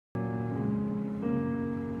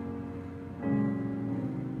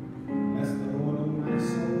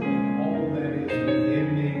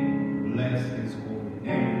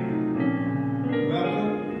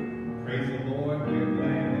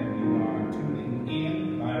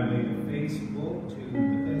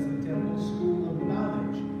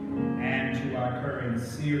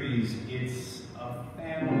a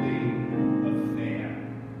family affair.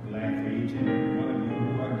 Glad for each and every one of you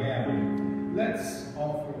who are gathered. Let's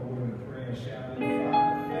offer a word of prayer, shall we?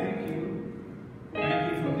 Father, thank you.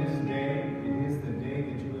 Thank you for this day. It is the day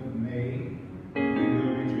that you have made. We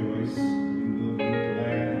will rejoice. We will be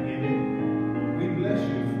glad in it. We bless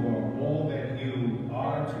you for all that you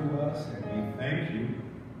are to us, and we thank you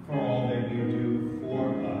for all that you do for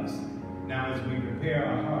us. Now, as we prepare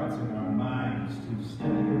our hearts and our minds to study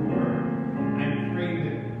your word, I pray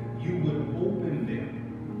that you would open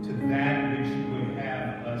them to that which you would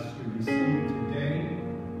have us to receive today.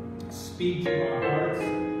 Speak to our hearts,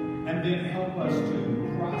 and then help us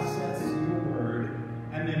to process your word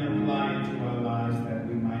and then apply it to our lives that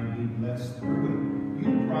we might be blessed through it.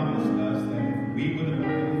 You promised us that if we would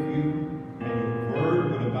abide with you and your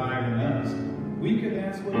word would abide in us, we could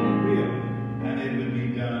ask what we will, and it would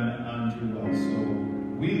be done unto us. So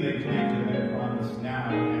we lay claim to that promise now,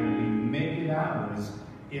 and we make it ours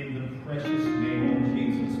in the precious name of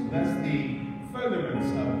Jesus. Bless the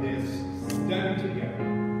furtherance of this study together,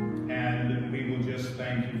 and we will just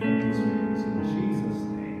thank you for these things. In Jesus'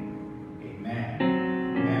 name, amen.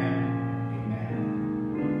 Amen.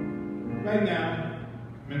 Amen. Right now,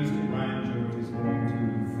 Minister Brian George is going to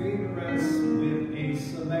favor us with a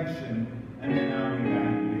selection, and then I'll be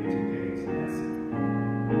back with today's lesson.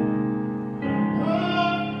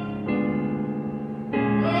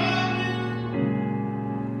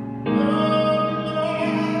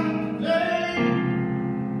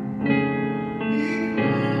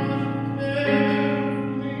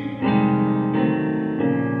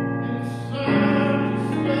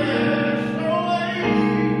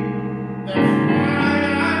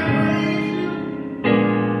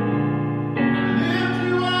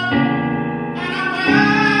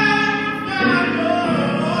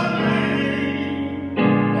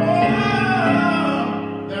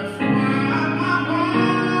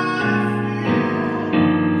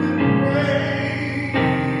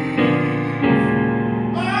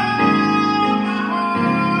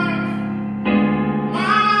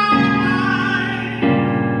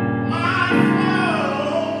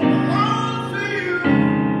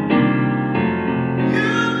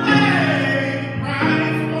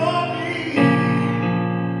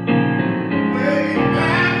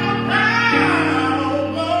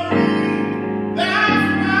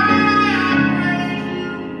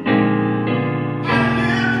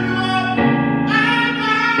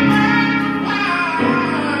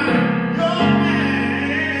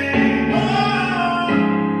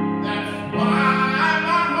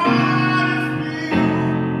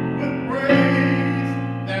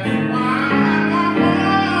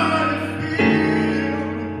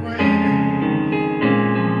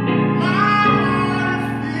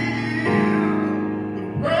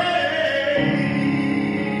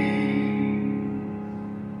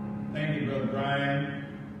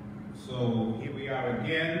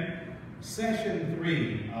 Session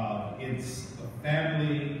 3 of It's a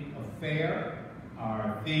Family Affair.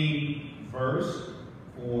 Our theme verse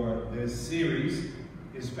for this series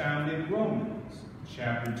is found in Romans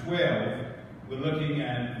chapter 12. We're looking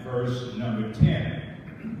at verse number 10.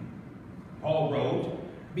 Paul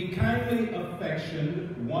wrote, "Be kindly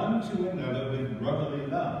affectioned one to another with brotherly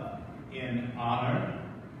love, in honor,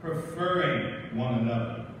 preferring one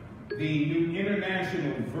another." The New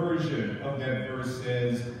International Version of that verse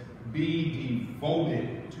says, "Be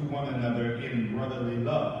devoted to one another in brotherly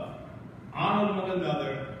love. Honor one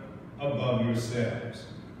another above yourselves."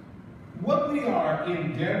 What we are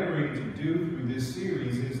endeavoring to do through this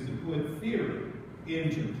series is to put theory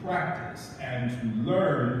into practice and to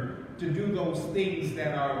learn to do those things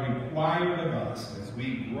that are required of us as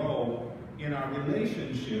we grow in our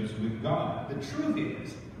relationships with God. The truth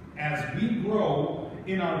is, as we grow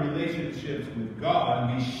in our relationships with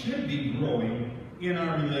God, we should be growing in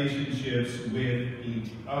our relationships with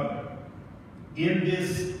each other. In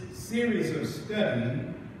this series of study,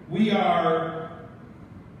 we are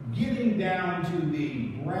getting down to the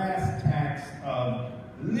brass tacks of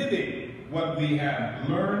living what we have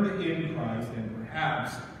learned in Christ and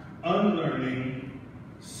perhaps unlearning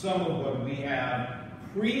some of what we have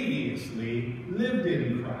previously lived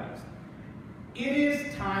in Christ. It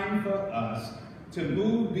is time for us to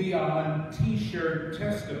move beyond t-shirt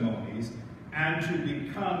testimonies and to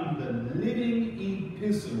become the living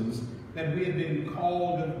epistles that we have been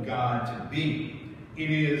called of God to be.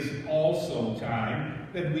 It is also time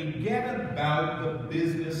that we get about the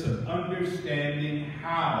business of understanding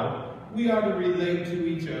how we are to relate to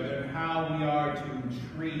each other, how we are to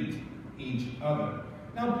treat each other.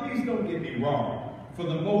 Now, please don't get me wrong. For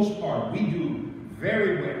the most part, we do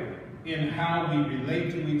very well in how we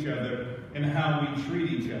relate to each other and how we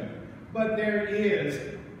treat each other. But there is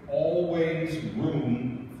always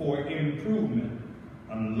room for improvement.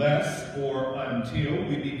 Unless or until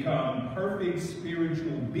we become perfect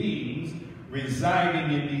spiritual beings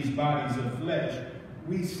residing in these bodies of flesh,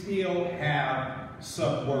 we still have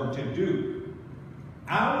some work to do.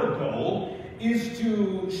 Our goal is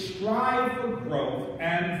to strive for growth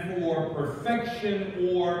and for perfection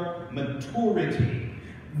or maturity.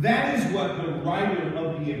 That is what the writer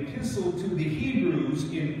of the epistle to the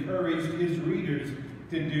Hebrews encouraged his readers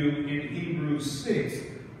to do in Hebrews 6,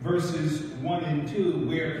 verses 1 and 2,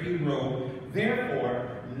 where he wrote, "Therefore,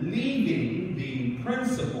 leaving the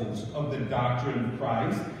principles of the doctrine of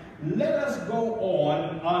Christ, let us go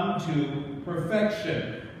on unto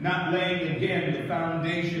perfection, not laying again the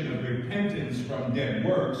foundation of repentance from dead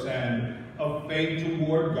works and of faith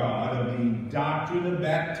toward God, of the doctrine of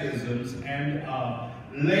baptisms and of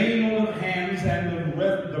laying on of hands and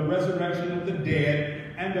the resurrection of the dead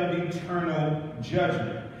and of eternal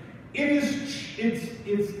judgment."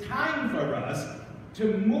 It's time for us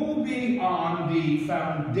to move beyond the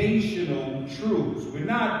foundational truths. We're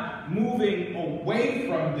not moving away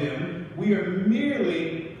from them. We are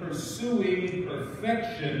merely pursuing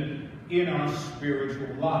perfection in our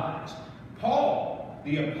spiritual lives. Paul,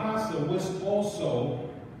 the apostle, was also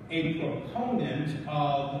a proponent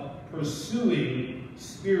of pursuing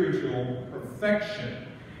spiritual perfection.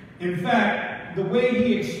 In fact, the way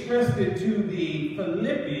he expressed it to the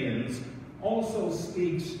Philippians also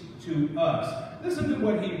speaks to us. Listen to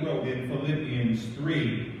what he wrote in Philippians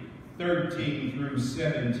 3:13 through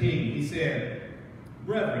 17. He said,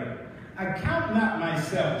 "Brethren, I count not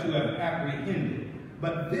myself to have apprehended,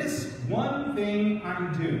 but this one thing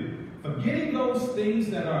I do, forgetting those things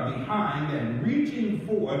that are behind and reaching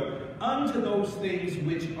forth unto those things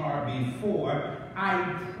which are before, I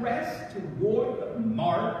press toward the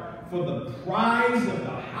mark for the prize of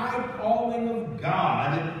the high calling of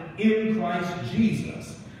God in Christ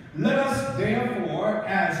Jesus. Let us therefore,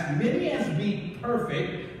 as many as be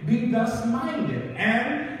perfect, be thus minded.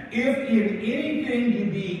 And if in anything you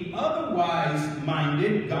be otherwise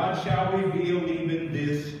minded, God shall reveal even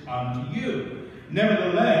this unto you.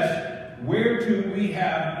 Nevertheless, whereto we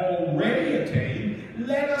have already attained,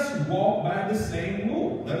 let us walk by the same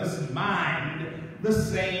rule. Let us mind the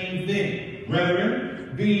same thing.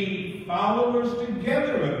 Brethren, be followers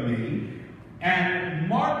together of me, and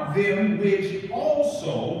mark them which walk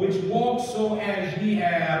so as ye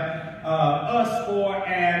have us for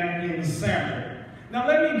an ensample." Now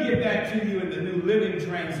let me give that to you in the New Living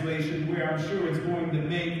Translation, where I'm sure it's going to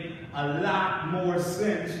make a lot more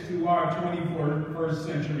sense to our 21st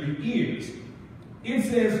century ears. It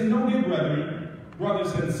says, "No, dear brethren,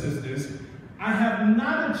 brothers and sisters, I have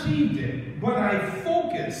not achieved it, but I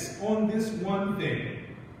focus on this one thing,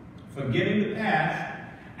 forgetting the past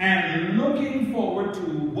and looking forward to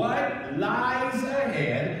what lies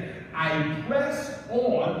ahead, I press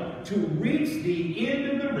on to reach the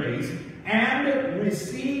end of the race and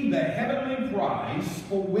receive the heavenly prize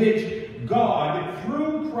for which God,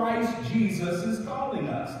 through Christ Jesus, is calling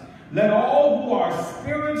us. Let all who are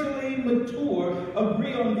spiritually mature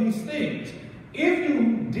agree on these things. If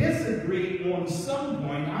you disagree on some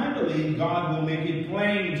point, I believe God will make it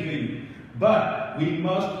plain to you. But we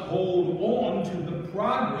must hold on to the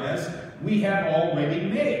progress we have already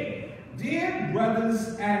made. Dear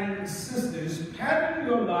brothers and sisters, pattern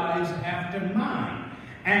your lives after mine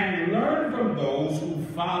and learn from those who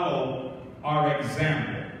follow our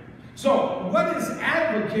example." So what is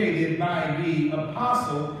advocated by the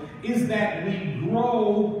apostle is that we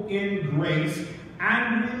grow in grace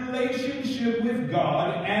and relationship with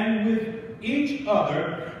God and with each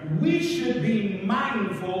other. We should be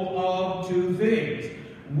mindful of two things.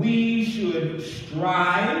 We should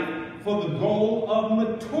strive for the goal of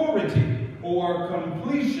maturity or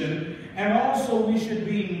completion, and also we should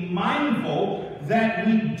be mindful that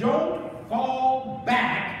we don't fall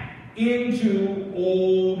back into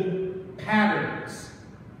old patterns.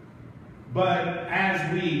 But as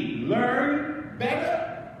we learn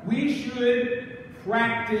better, we should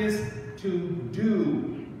practice to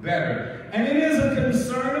do better. And it is a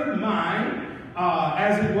concern of mine,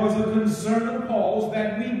 as it was a concern of Paul's,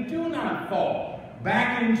 that we do not fall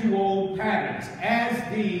back into old patterns. As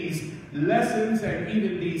these lessons and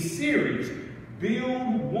even these series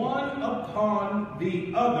build one upon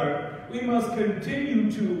the other, we must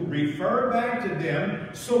continue to refer back to them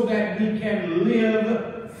so that we can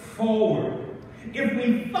live forward. If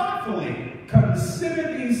we thoughtfully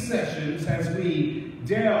consider these sessions as we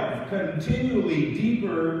delve continually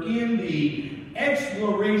deeper in the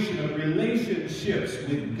exploration of relationships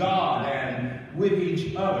with God and with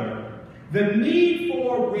each other, the need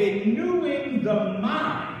for renewing the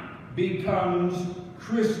mind becomes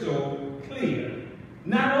crystal clear.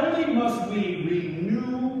 Not only must we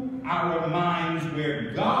renew our minds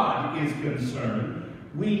where God is concerned,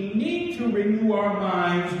 we need to renew our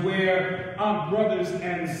minds where our brothers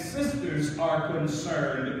and sisters are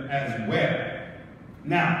concerned as well.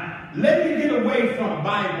 Now, let me get away from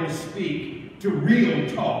Bible speak to real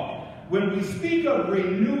talk. When we speak of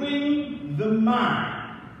renewing the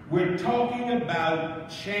mind, we're talking about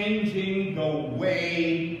changing the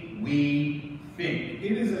way we think.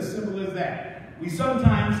 It is as simple as that. We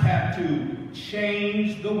sometimes have to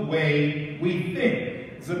change the way we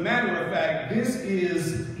think. As a matter of fact, this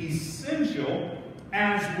is essential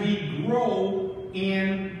as we grow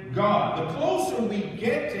in God. The closer we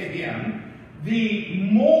get to Him, the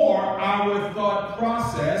more our thought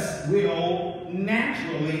process will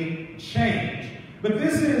naturally change. But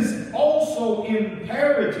this is also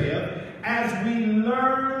imperative as we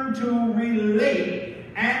learn to relate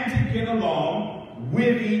and to get along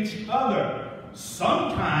with each other.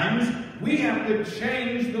 Sometimes we have to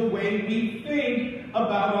change the way we think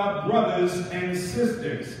about our brothers and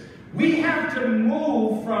sisters. We have to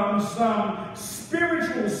move from some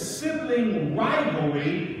spiritual sibling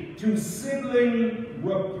rivalry to sibling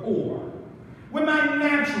rapport. When my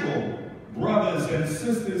natural brothers and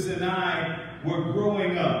sisters and I were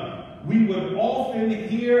growing up, we would often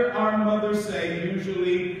hear our mother say,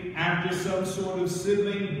 usually after some sort of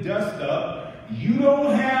sibling dust-up, "You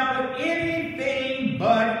don't have anything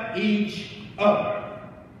but each other."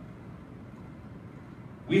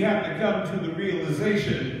 We have to come to the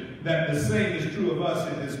realization that the same is true of us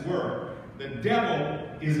in this world. The devil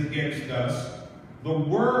is against us. The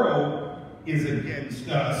world is against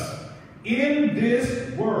us. In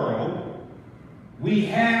this world, we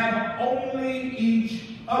have only each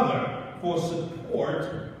other for support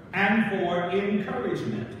and for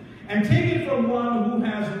encouragement. And take it from one who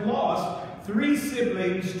has lost 3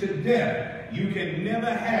 siblings to death. You can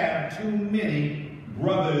never have too many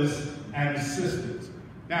brothers and sisters.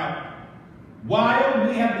 Now, while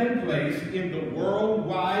we have been placed in the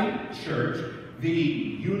worldwide church, the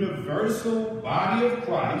universal body of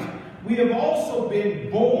Christ, we have also been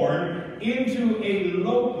born into a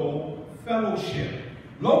local fellowship.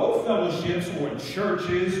 Local fellowships or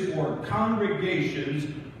churches or congregations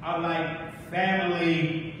are like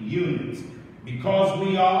family units. Because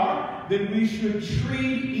we are, then we should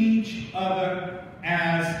treat each other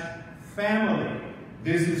as family.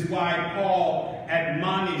 This is why Paul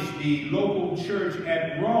admonished the local church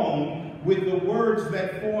at Rome with the words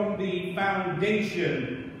that form the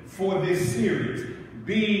foundation for this series.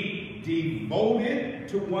 Be devoted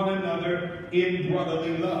to one another in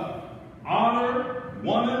brotherly love. Honor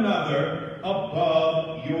one another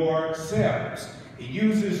above yourselves. He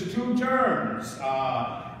uses 2 terms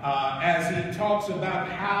as he talks about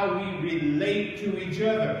how we relate to each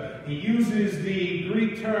other. He uses the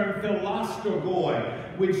Greek term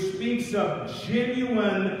philostorgoi, which speaks of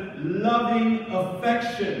genuine, loving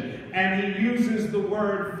affection. And he uses the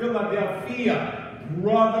word Philadelphia,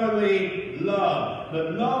 brotherly love.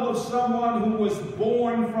 The love of someone who was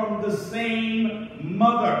born from the same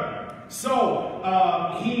mother.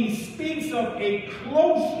 So he speaks of a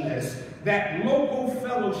closeness that local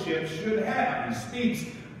fellowship should have. He speaks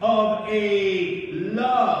of a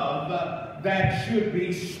love that should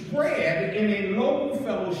be spread in a local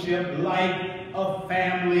fellowship like a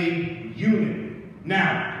family unit.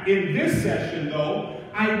 Now, in this session, though,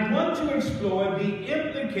 I want to explore the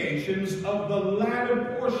implications of the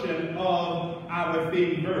latter portion of our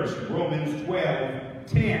theme verse, Romans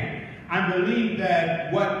 12:10. I believe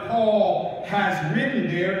that what Paul has written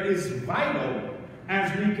there is vital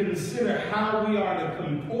as we consider how we are to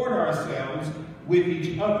comport ourselves with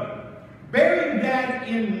each other. Bearing that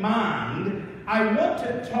in mind, I want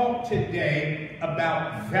to talk today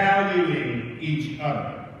about valuing each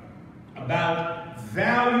other. About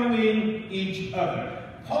valuing each other.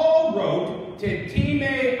 Paul wrote,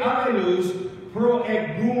 "Tetime alelus pro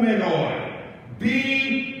egumenoi."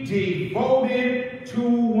 Be devoted to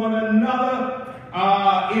one another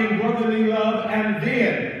in brotherly love, and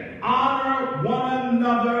then honor one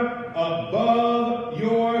another above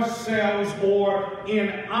yourselves, or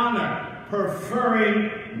in honor, preferring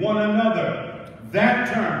one another.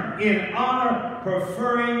 That term, in honor,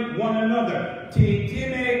 preferring one another.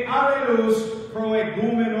 Tetime alelus pro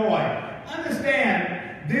egumenoi. Understand,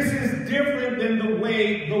 this is different than the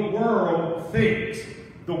way the world thinks.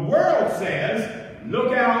 The world says,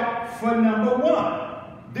 look out for number 1.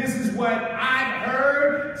 This is what I've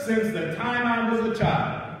heard since the time I was a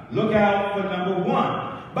child. Look out for number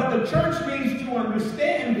 1. But the church needs to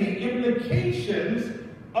understand the implications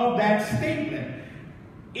of that statement.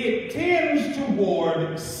 It tends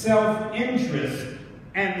toward self-interest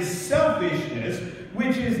and selfishness,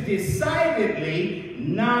 which is decidedly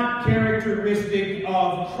not characteristic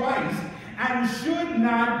of Christ and should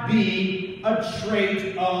not be a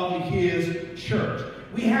trait of his church.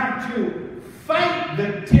 We have to fight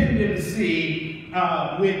the tendency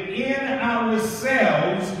within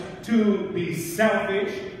ourselves to be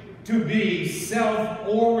selfish, to be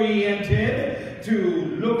self-oriented,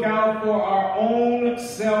 to look out for our own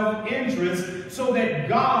self-interest so that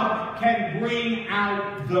God can bring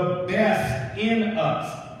out the best in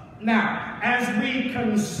us. Now, as we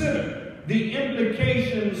consider the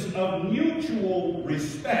implications of mutual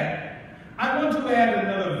respect, I want to add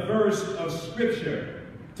another verse of Scripture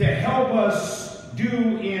to help us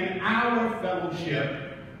do in our fellowship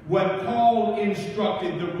what Paul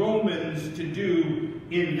instructed the Romans to do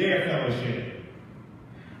in their fellowship.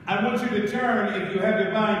 I want you to turn, if you have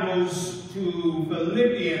your Bibles, to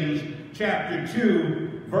Philippians chapter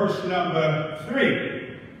 2, verse number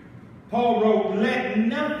 3. Paul wrote, "Let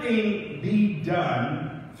nothing be done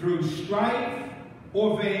through strife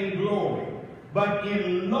or vainglory, but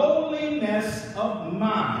in lowliness of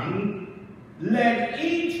mind, let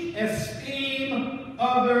each esteem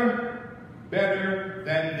other better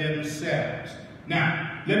than themselves." Now,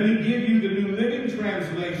 let me give you the New Living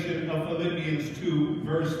Translation of Philippians 2,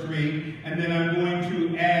 verse 3, and then I'm going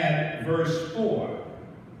to add verse 4.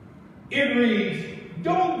 It reads,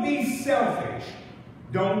 "Don't be selfish.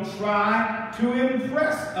 Don't try to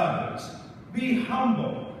impress others. Be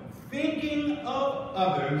humble, thinking of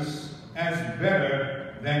others as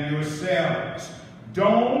better than yourselves.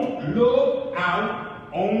 Don't look out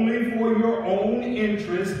only for your own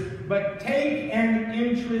interest, but take an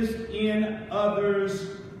interest in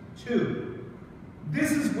others too."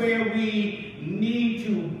 This is where we need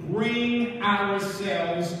to bring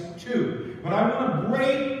ourselves to. But I want to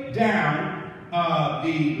break down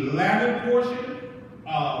the latter portion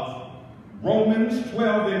of Romans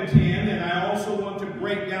 12 and 10, and I also want to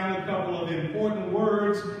break down a couple of important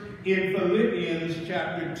words in Philippians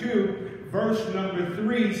chapter 2, verse number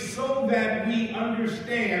 3, so that we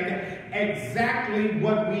understand exactly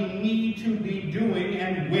what we need to be doing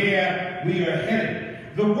and where we are headed.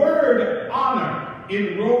 The word honor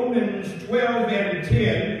in Romans 12 and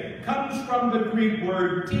 10 comes from the Greek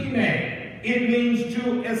word time. It means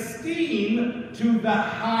to esteem to the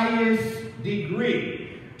highest degree,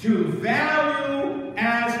 to value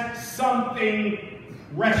as something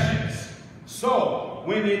precious. So,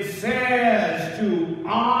 when it says to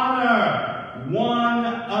honor one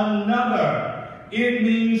another, it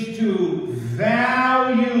means to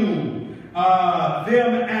value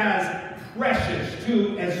them as precious,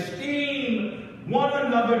 to esteem one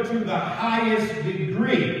another to the highest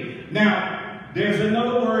degree. Now, there's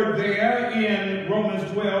another word there in Romans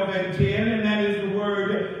 12 and 10, and that is the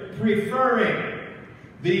word preferring.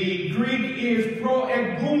 The Greek is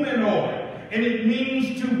proegumenoi, and it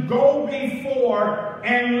means to go before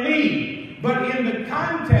and lead. But in the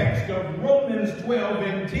context of Romans 12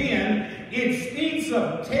 and 10, it speaks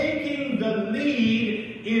of taking the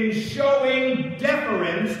lead in showing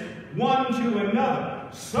deference one to another.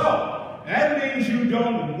 So, that means you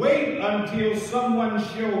don't wait until someone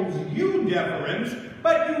shows you deference,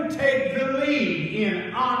 but you take the lead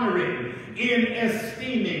in honoring, in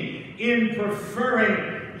esteeming, in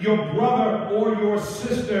preferring your brother or your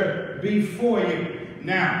sister before you.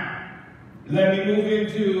 Now, let me move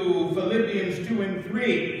into Philippians 2 and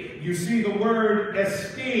 3. You see the word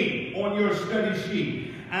esteem on your study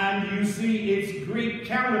sheet, and you see its Greek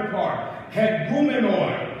counterpart,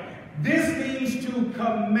 hegumenoi. This means to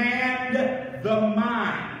command the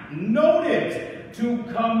mind. Note it, to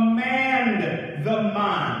command the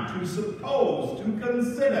mind, to suppose, to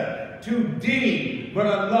consider, to deem. But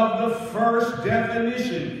I love the first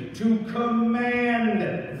definition, to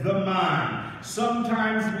command the mind.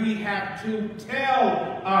 Sometimes we have to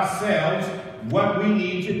tell ourselves what we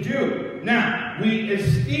need to do. Now, we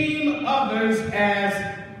esteem others as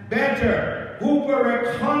better,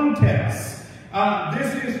 huperekontes.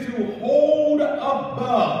 This is to hold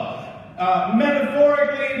above.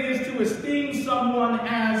 Metaphorically, it is to esteem someone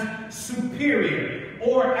as superior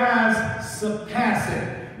or as surpassing.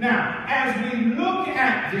 Now, as we look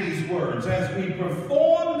at these words, as we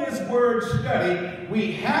perform this word study,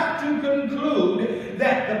 we have to conclude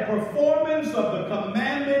that the performance of the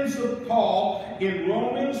commandments of Paul in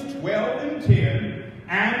Romans 12 and 10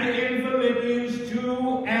 and in Philippians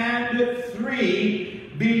 2 and 3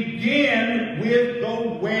 begin with the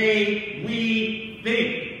way we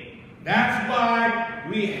think. That's why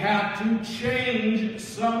we to change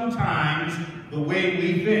sometimes the way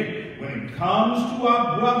we think. When it comes to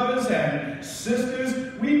our brothers and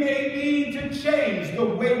sisters, we may need to change the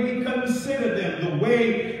way we consider them, the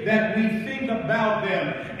way that we think about them.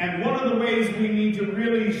 And one of the ways we need to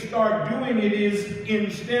really start doing it is,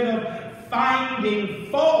 instead of finding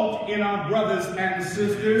fault in our brothers and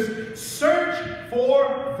sisters, search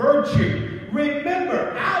for virtue.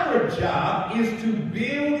 Remember, our job is to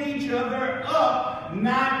build each other up,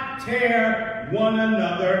 not tear one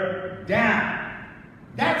another down.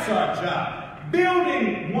 That's our job,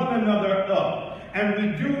 building one another up. And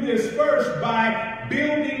we do this first by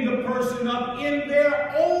building the person up in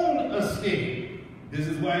their own esteem. This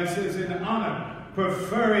is why it says in honor,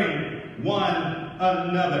 preferring one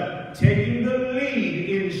another, taking the lead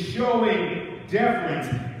in showing deference,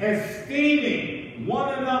 esteeming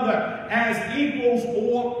one another as equals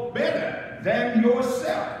or better than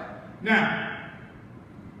yourself. Now,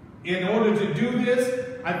 in order to do this,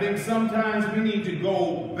 I think sometimes we need to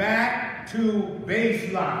go back to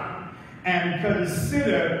baseline and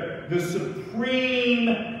consider the supreme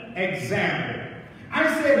example.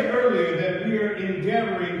 I said earlier that we are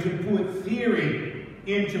endeavoring to put theory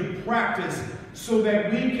into practice so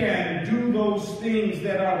that we can do those things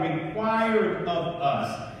that are required of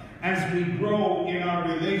us as we grow in our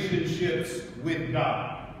relationships with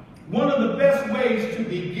God. One of the best ways to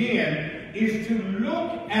begin is to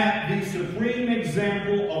look at the supreme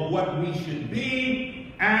example of what we should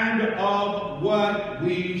be and of what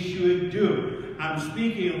we should do. I'm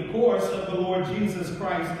speaking, of course, of the Lord Jesus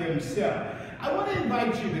Christ himself. I want to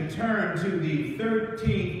invite you to turn to the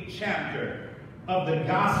 13th chapter of the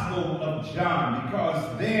Gospel of John,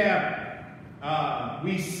 because there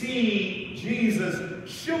we see Jesus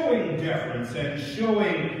showing deference and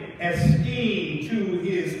showing esteem to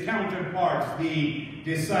his counterparts, the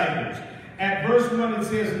disciples. At verse 1 it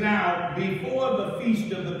says, "Now, before the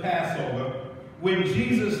feast of the Passover, when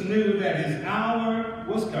Jesus knew that his hour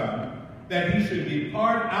was come, that he should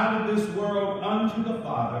depart out of this world unto the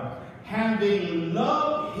Father, having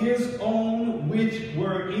loved his own which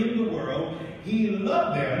were in the world, he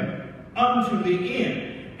loved them unto the end.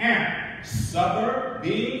 And supper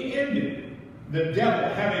being ended, the devil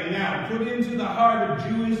having now put into the heart of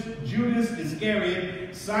Judas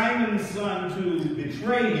Iscariot, Simon's son, to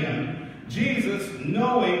betray him, Jesus,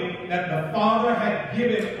 knowing that the Father had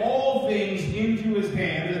given all things into his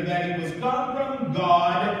hands, and that he was come from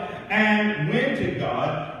God and went to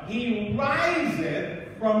God, he riseth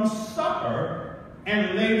from supper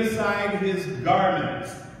and laid aside his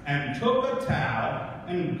garments, and took a towel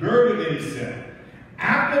and girded himself.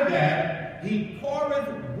 After that, he poureth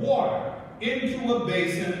water into a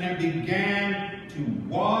basin and began to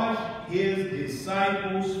wash his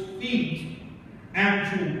disciples' feet,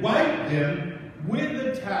 and to wipe them with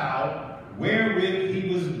the towel wherewith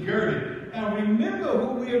he was girded." Now remember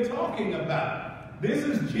who we are talking about. This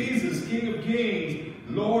is Jesus, King of Kings,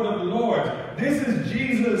 Lord of Lords. This is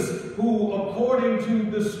Jesus who, according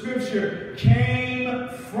to the scripture, came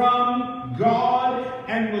from God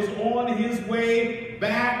and was on his way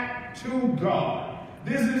back to God.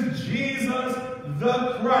 This is Jesus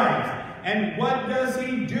the Christ. And what does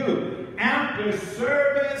he do? After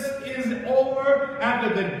service is over,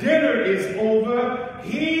 after the dinner is over,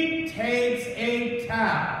 he takes a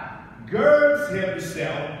towel, girds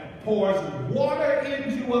himself, pours water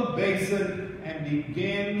into a basin, and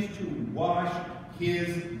begins to wash his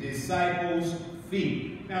disciples'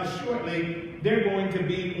 feet. Now, shortly, they're going to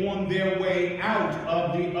be on their way out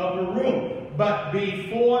of the upper room. But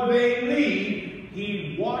before they leave,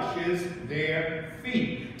 he washes their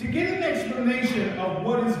feet. To get an explanation of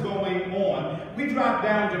what is going on, we drop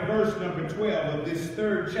down to verse number 12 of this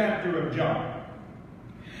 3rd chapter of John.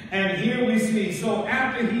 And here we see, "So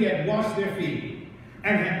after he had washed their feet,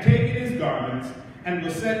 and had taken his garments, and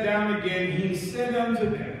was set down again, he said unto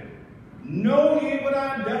them, Know ye what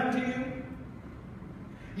I have done to you?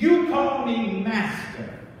 You call me Master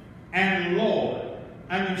and Lord,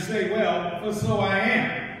 and you say, Well, for so I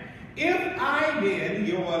am. If I then,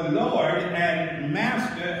 your Lord and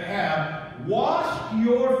Master, have washed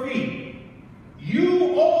your feet,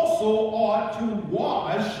 you also ought to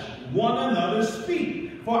wash one another's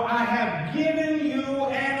feet. For I have given you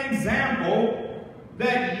an example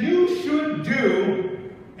that you should do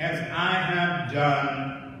as I have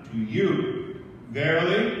done to you.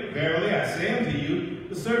 Verily, verily, I say unto you,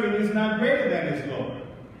 the servant is not greater than his Lord,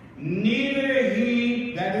 neither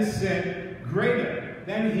he that is sent greater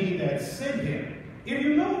than he that sent him. If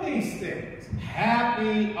you know these things,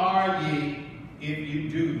 happy are ye if you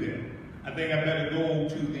do them. I think I better go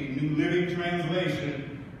to the New Living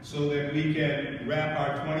Translation so that we can wrap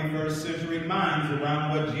our 21st century minds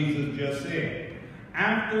around what Jesus just said.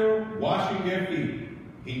 After washing their feet,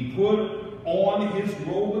 he put on his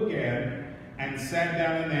robe again and sat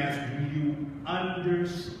down and asked, do you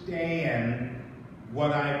understand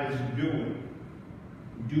what I was doing?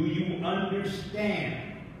 Do you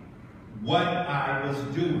understand what I was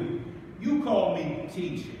doing? You call me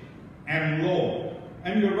teacher and Lord,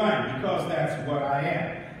 and you're right, because that's what I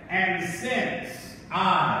am. And since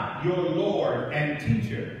I, your Lord and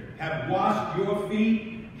teacher, have washed your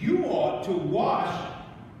feet, you ought to wash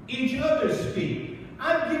each other's feet.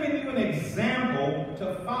 I've given you an example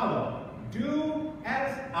to follow. Do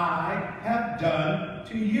as I have done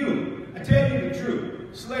to you. I tell you the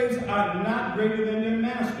truth, slaves are not greater than their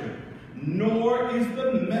master, nor is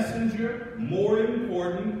the messenger more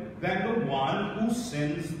important than the one who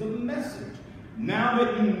sends the message. Now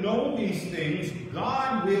that you know these things,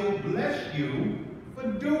 God will bless you for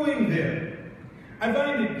doing them. I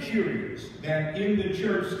find it curious that in the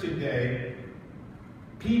church today,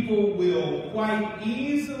 people will quite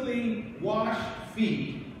easily wash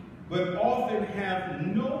feet, but often have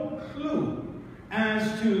no clue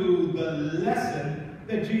as to the lesson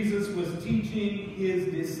that Jesus was teaching his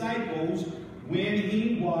disciples when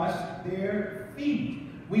he washed their feet.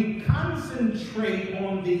 We concentrate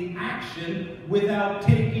on the action without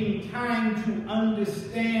taking time to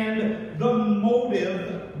understand the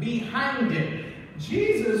motive behind it.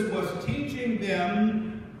 Jesus was teaching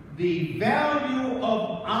them the value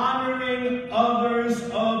of honoring others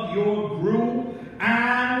of your group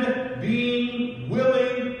and being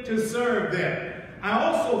willing to serve them. I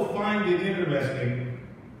also find it interesting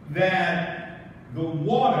that the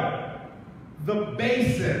water, the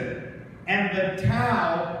basin, and the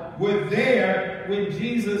towel were there when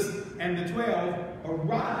Jesus and the 12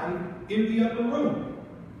 arrived in the upper room.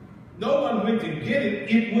 No one went to get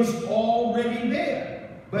it. It was already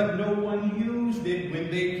there. But no one used it when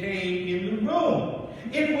they came in the room.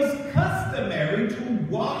 It was customary to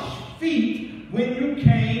wash feet when you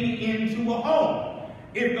came into a home.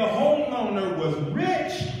 If the homeowner was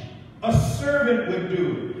rich, a servant would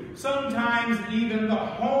do it. Sometimes even the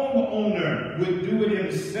homeowner would do it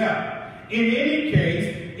himself. In any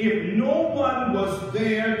case, if no one was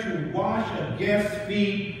there to wash a guest's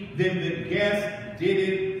feet, then the guest did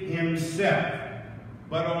it himself.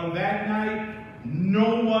 But on that night,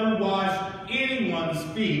 no one washed anyone's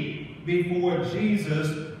feet before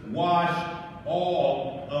Jesus washed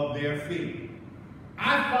all of their feet.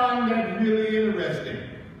 I find that really interesting.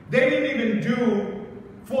 They didn't even do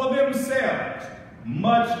for themselves,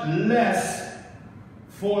 much less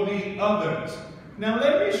for the others. Now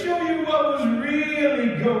let me show you what was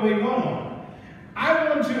really going on. I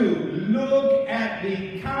want to look at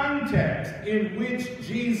the context in which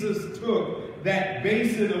Jesus took that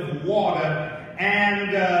basin of water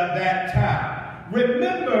and that towel.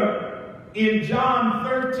 Remember, in John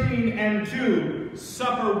 13 and 2,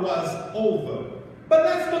 supper was over. But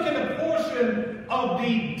let's look at a portion of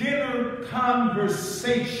the dinner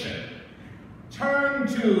conversation. Turn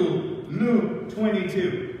to Luke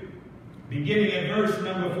 22. Beginning at verse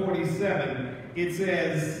number 47, it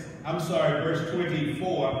says, verse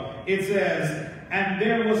 24, it says, and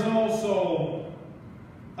there was also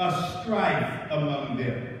a strife among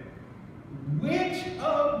them. Which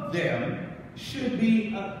of them should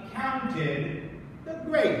be accounted the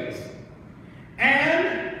greatest?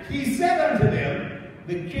 And he said unto them,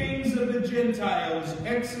 the kings of the Gentiles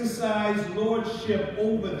exercise lordship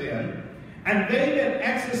over them, and they that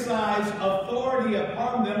exercise authority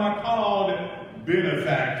upon them are called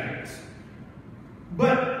benefactors.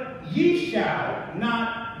 But ye shall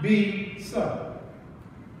not be so.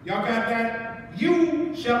 Y'all got that?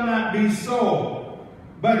 You shall not be so.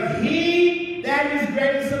 But he that is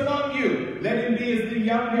greatest among you, let him be as the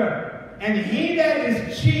younger. And he that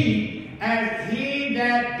is chief, as he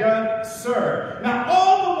that doth serve. Now,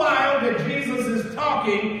 all the while that Jesus is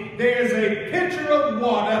talking, there's a pitcher of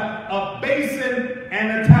water, a basin,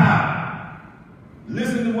 and a towel.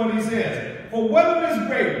 Listen to what he says. For whether is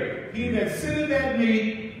greater, he that sitteth at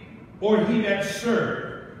meat, or he that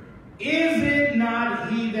serveth? Is it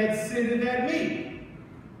not he that sitteth at meat?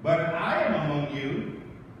 But I am among you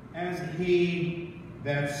as he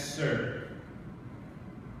that serveth.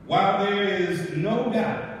 While there is no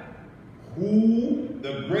doubt who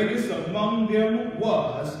the greatest among them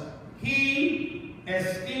was, he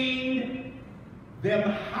esteemed them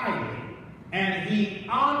highly, and he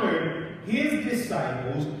honored his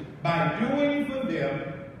disciples by doing for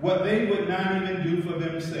them what they would not even do for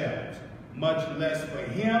themselves, much less for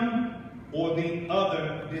him or the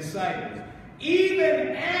other disciples.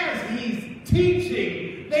 Even as he's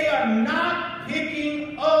teaching they are not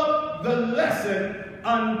picking up the lesson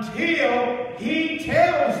until he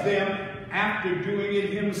tells them, after doing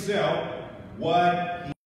it himself,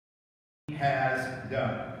 what he has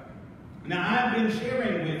done. Now, I've been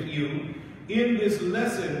sharing with you in this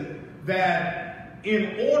lesson that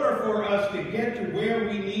in order for us to get to where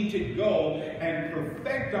we need to go and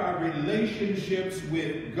perfect our relationships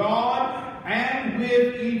with God and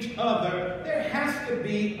with each other, there has to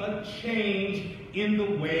be a change in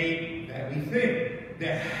the way that we think.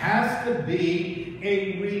 There has to be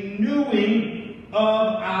a renewing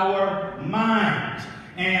of our minds.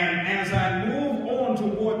 And as I move on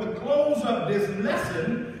toward the close of this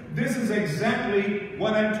lesson, this is exactly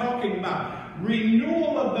what I'm talking about.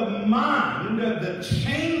 Renewal of the mind, the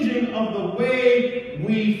changing of the way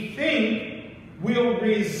we think will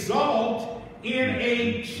result in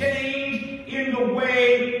a change in the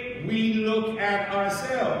way we look at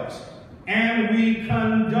ourselves and we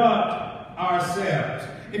conduct ourselves.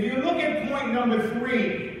 If you look at point number 3,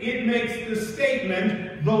 it makes the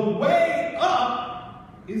statement, the way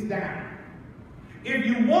up is down. If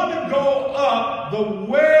you want to go up,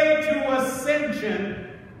 the way to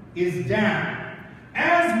ascension is down.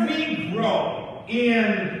 As we grow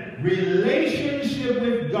in relationship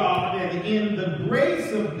with God and in the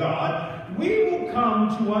grace of God, we will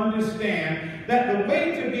come to understand that the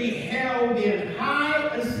way to be held in high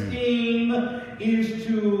esteem is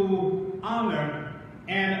to honor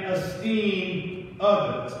and esteem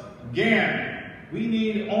others. Again, we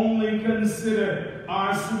need only consider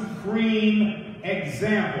our supreme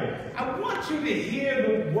example. I want you to hear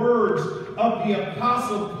the words of the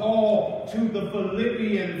Apostle Paul to the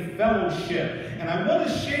Philippian fellowship. And I want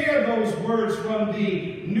to share those words from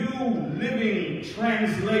the New Living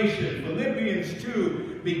Translation, Philippians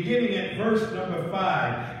 2, beginning at verse number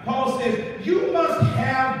 5. Paul says, you must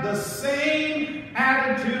have the same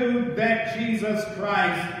attitude that Jesus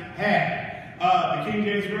Christ had. The King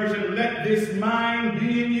James Version, let this mind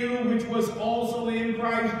be in you, which was also in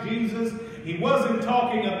Christ Jesus. He wasn't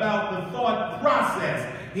talking about the thought process.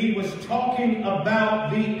 He was talking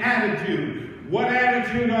about the attitude. What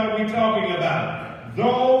attitude are we talking about?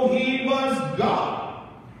 Though he was God,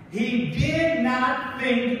 he did not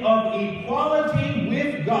think of equality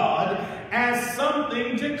with God as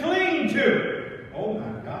something to cling to. Oh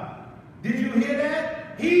my God. Did you hear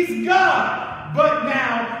that? He's God. But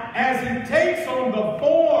now, as it takes on the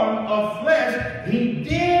form of flesh, he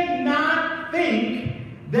did not think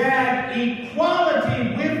that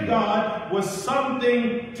equality with God was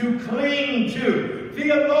something to cling to.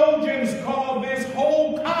 Theologians call this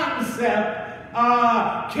whole concept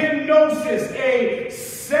kenosis, a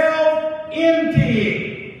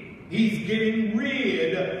self-emptying. He's getting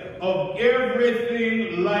rid of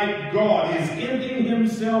everything like God. He's emptying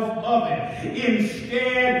himself of it.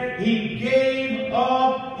 Instead, he gave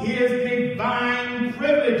up his divine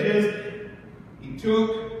privileges. He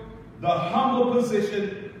took the humble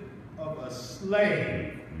position of a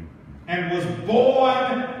slave and was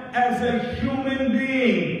born as a human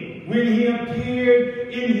being. When he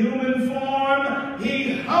appeared in human form,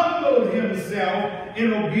 he humbled himself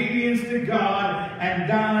in obedience to God and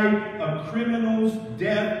died a criminal's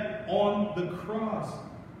death on the cross.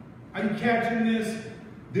 Are you catching this?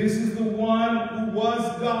 This is the one who was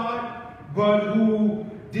God, but who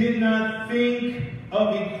did not think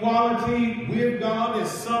of equality with God as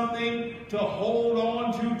something to hold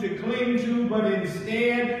on to cling to, but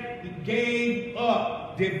instead he gave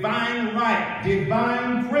up divine right,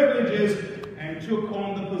 divine privileges, and took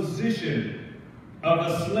on the position of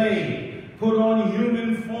a slave, put on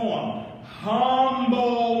human form,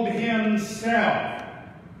 humbled himself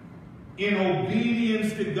in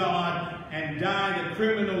obedience to God, and died a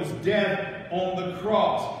criminal's death on the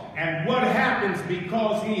cross. And what happens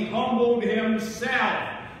because he humbled himself?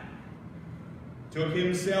 Took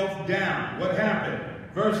himself down. What happened?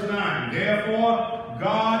 Verse 9, therefore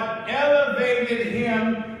God elevated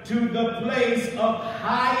him to the place of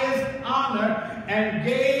highest honor and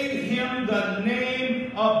gave him the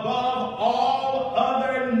name above all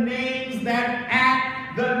other names, that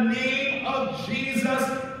at the name of Jesus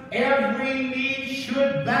every knee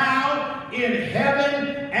should bow in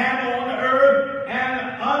heaven and on earth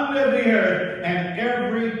and under the earth, and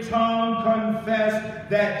every tongue confess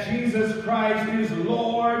that Jesus Christ is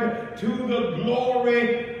Lord, to the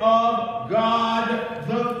glory of God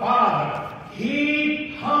the Father.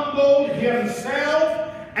 He humbled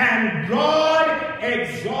himself and God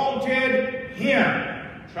exalted him.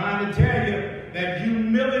 I'm trying to tell you that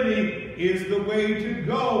humility is the way to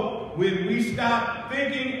go when we stop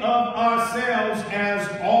thinking of ourselves as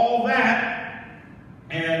all that.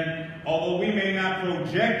 And although we may not project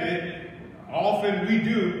projected. Often we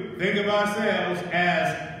do think of ourselves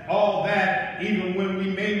as all that, even when we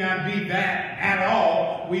may not be that at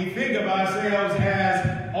all. We think of ourselves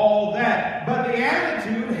as all that. But the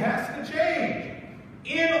attitude has to change.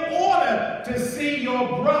 In order to see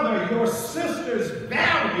your brother, your sister's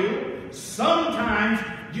value, sometimes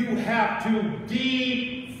you have to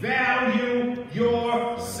devalue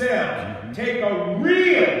yourself. Take a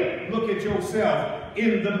real look at yourself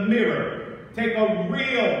in the mirror. Take a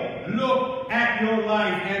real look at your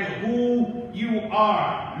life and who you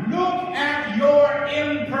are. Look at your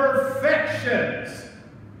imperfections.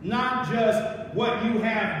 Not just what you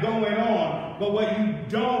have going on, but what you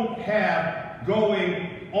don't have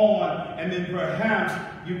going on. And then perhaps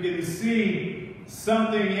you can see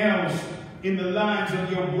something else in the lives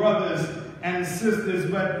of your brothers and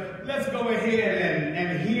sisters. But let's go ahead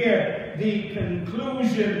and hear the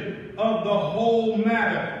conclusion of the whole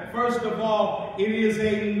matter. First of all, it is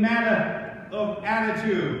a matter of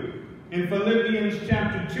attitude. In Philippians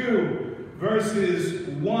chapter 2, verses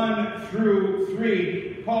 1 through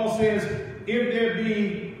 3, Paul says, if there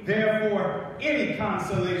be therefore any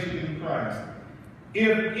consolation in Christ,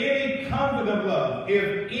 if any comfort of love,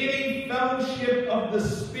 if any fellowship of the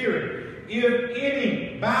Spirit, if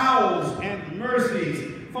any bowels and mercies,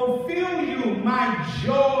 fulfill you my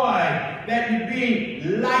joy, that you be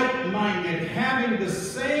like-minded, having the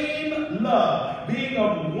same love, being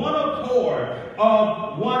of one accord,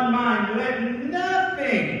 of one mind. Let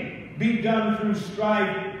nothing be done through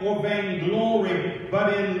strife or vainglory,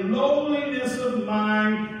 but in lowliness of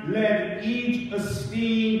mind, let each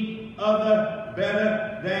esteem other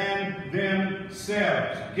better than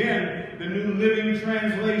themselves. Again, the New Living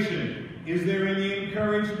Translation. Is there any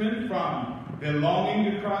encouragement from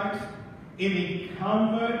belonging to Christ? Any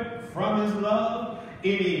comfort from his love?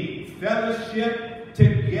 Any fellowship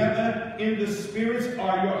together in the spirits?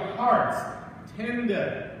 Are your hearts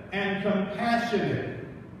tender and compassionate?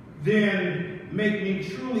 Then make me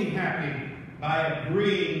truly happy by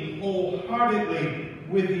agreeing wholeheartedly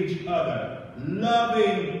with each other,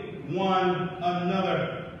 loving one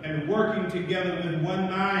another, and working together with one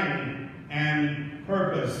mind and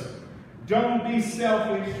purpose. Don't be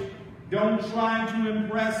selfish. Don't try to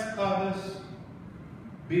impress others.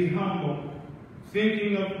 Be humble,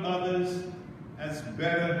 thinking of others as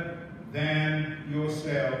better than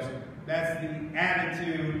yourselves. That's the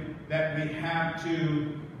attitude that we have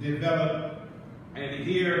to develop. And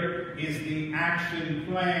here is the action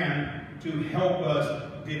plan to help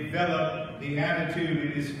us develop the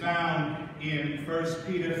attitude. It is found in 1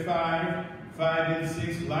 Peter 5 and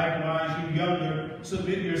 6. Likewise, you younger,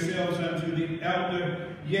 submit yourselves unto the elder.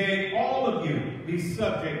 Yea, all of you be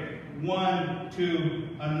subject one to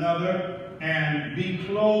another, and be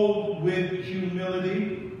clothed with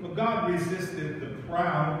humility. For God resisteth the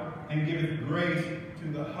proud, and giveth grace to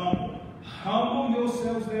the humble. Humble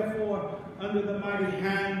yourselves, therefore, under the mighty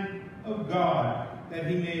hand of God, that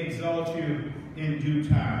he may exalt you in due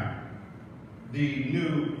time. The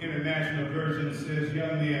New International Version says,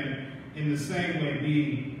 young men, in the same way,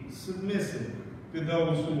 be submissive to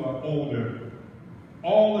those who are older.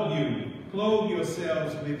 All of you, clothe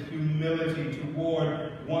yourselves with humility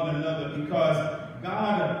toward one another, because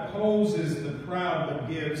God opposes the proud but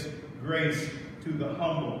gives grace to the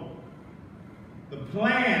humble. The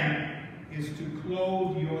plan is to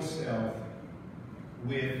clothe yourself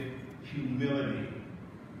with humility.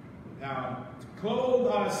 Now, to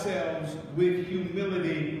clothe ourselves with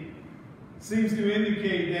humility seems to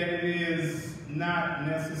indicate that it is not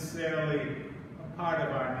necessarily a part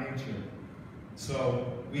of our nature.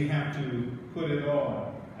 So we have to put it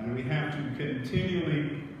on, and we have to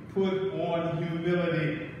continually put on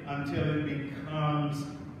humility until it becomes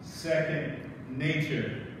second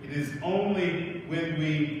nature. It is only when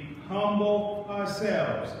we humble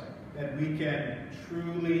ourselves that we can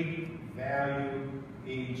truly value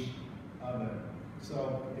each other.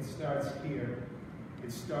 So it starts here.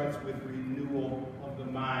 It starts with renewal of the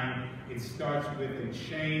mind. It starts with a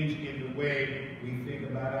change in the way we think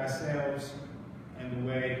about ourselves and the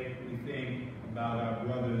way we think about our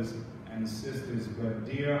brothers and sisters. But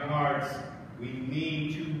dear hearts, we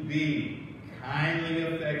need to be kindly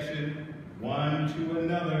affectionate one to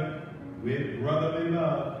another with brotherly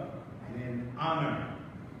love, and in honor,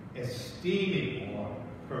 esteeming or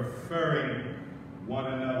preferring one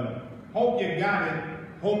another. Hope you got it.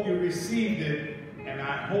 Hope you received it. And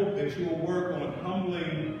I hope that you will work on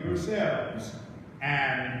humbling yourselves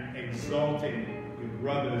and exalting your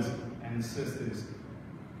brothers and sisters.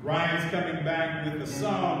 Ryan's coming back with a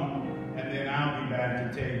song, and then I'll be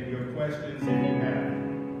back to take your questions if you have.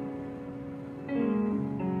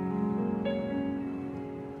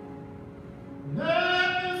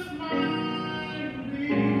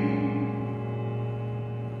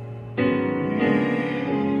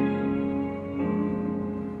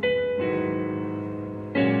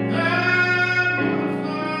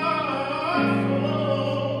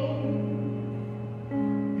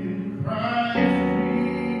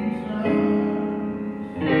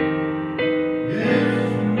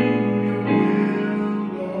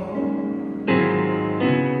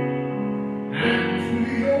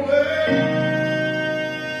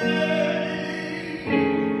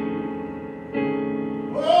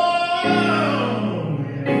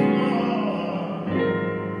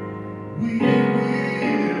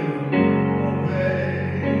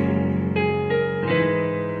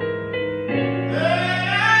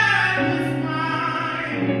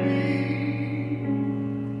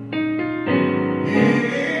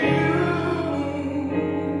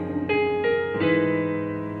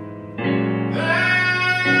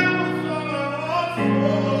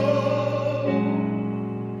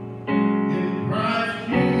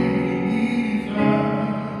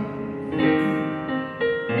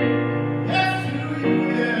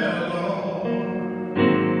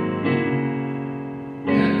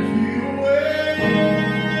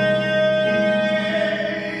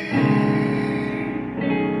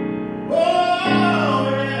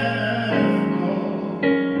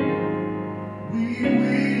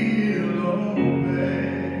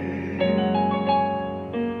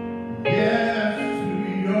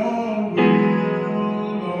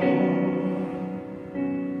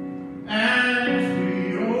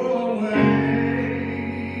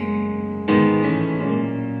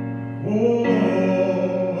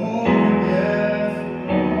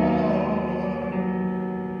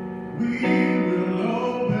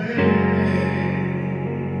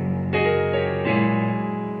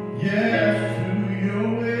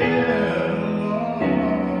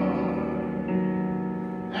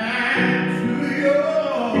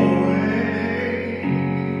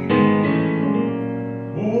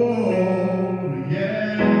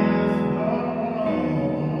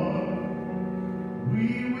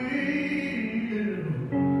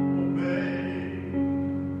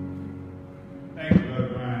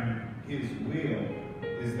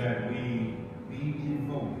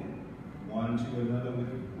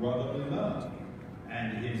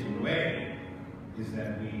 Is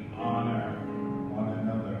that we honor one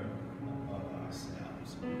another above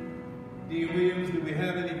ourselves. D. Williams, do we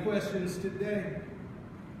have any questions today?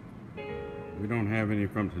 We don't have any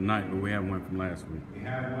from tonight, but we have one from last week. We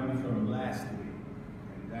have one from last week,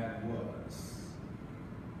 and that was?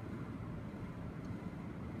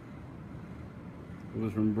 It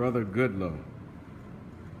was from Brother Goodlow.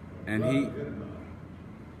 And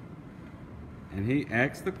he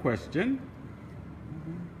asked the question.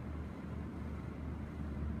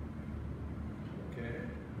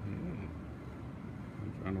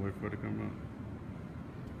 Trying to wait for it to come up.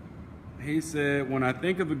 He said, when I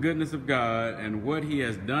think of the goodness of God and what he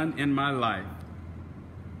has done in my life,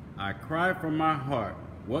 I cry from my heart,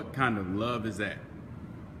 what kind of love is that?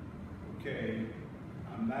 Okay,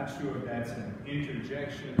 I'm not sure if that's an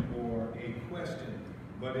interjection or a question,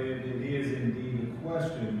 but if it is indeed a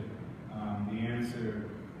question, the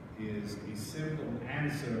answer is a simple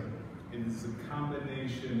answer. It is a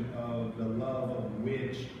combination of the love of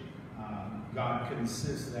which God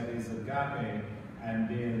consists, that is agape, and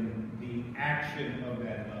then the action of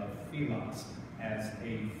that love, philos, as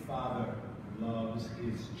a father loves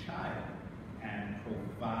his child and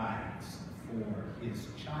provides for his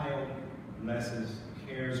child, blesses,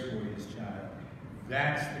 cares for his child.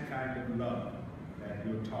 That's the kind of love that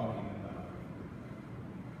you're talking about.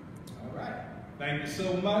 All right. Thank you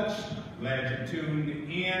so much. Glad you tuned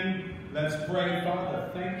in. Let's pray. Father,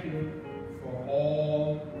 thank you for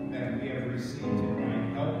all that we have received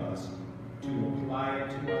tonight. Help us to apply it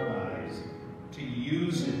to our lives, to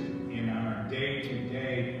use it in our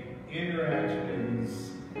day-to-day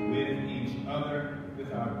interactions with each other,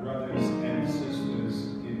 with our brothers and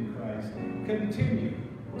sisters in Christ. Continue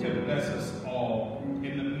to bless us all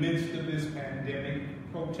in the midst of this pandemic.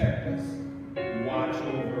 Protect us, watch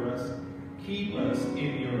over us, keep us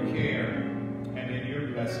in your care and in your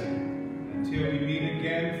blessing. Until we meet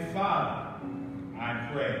again, Father, I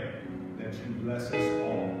pray that you bless us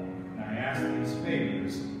all. And I ask these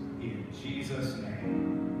favors in Jesus'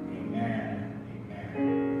 name. Amen,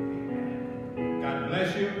 amen, amen. God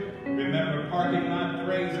bless you. Remember, parking lot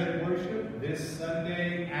praise and worship this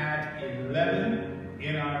Sunday at 11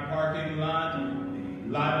 in our parking lot. The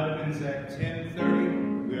lot opens at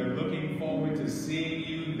 10:30. We are looking forward to seeing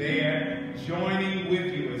you there, joining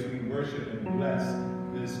with you as we worship and bless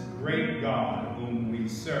this great God whom we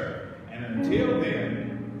serve. And until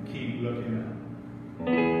then, keep looking up.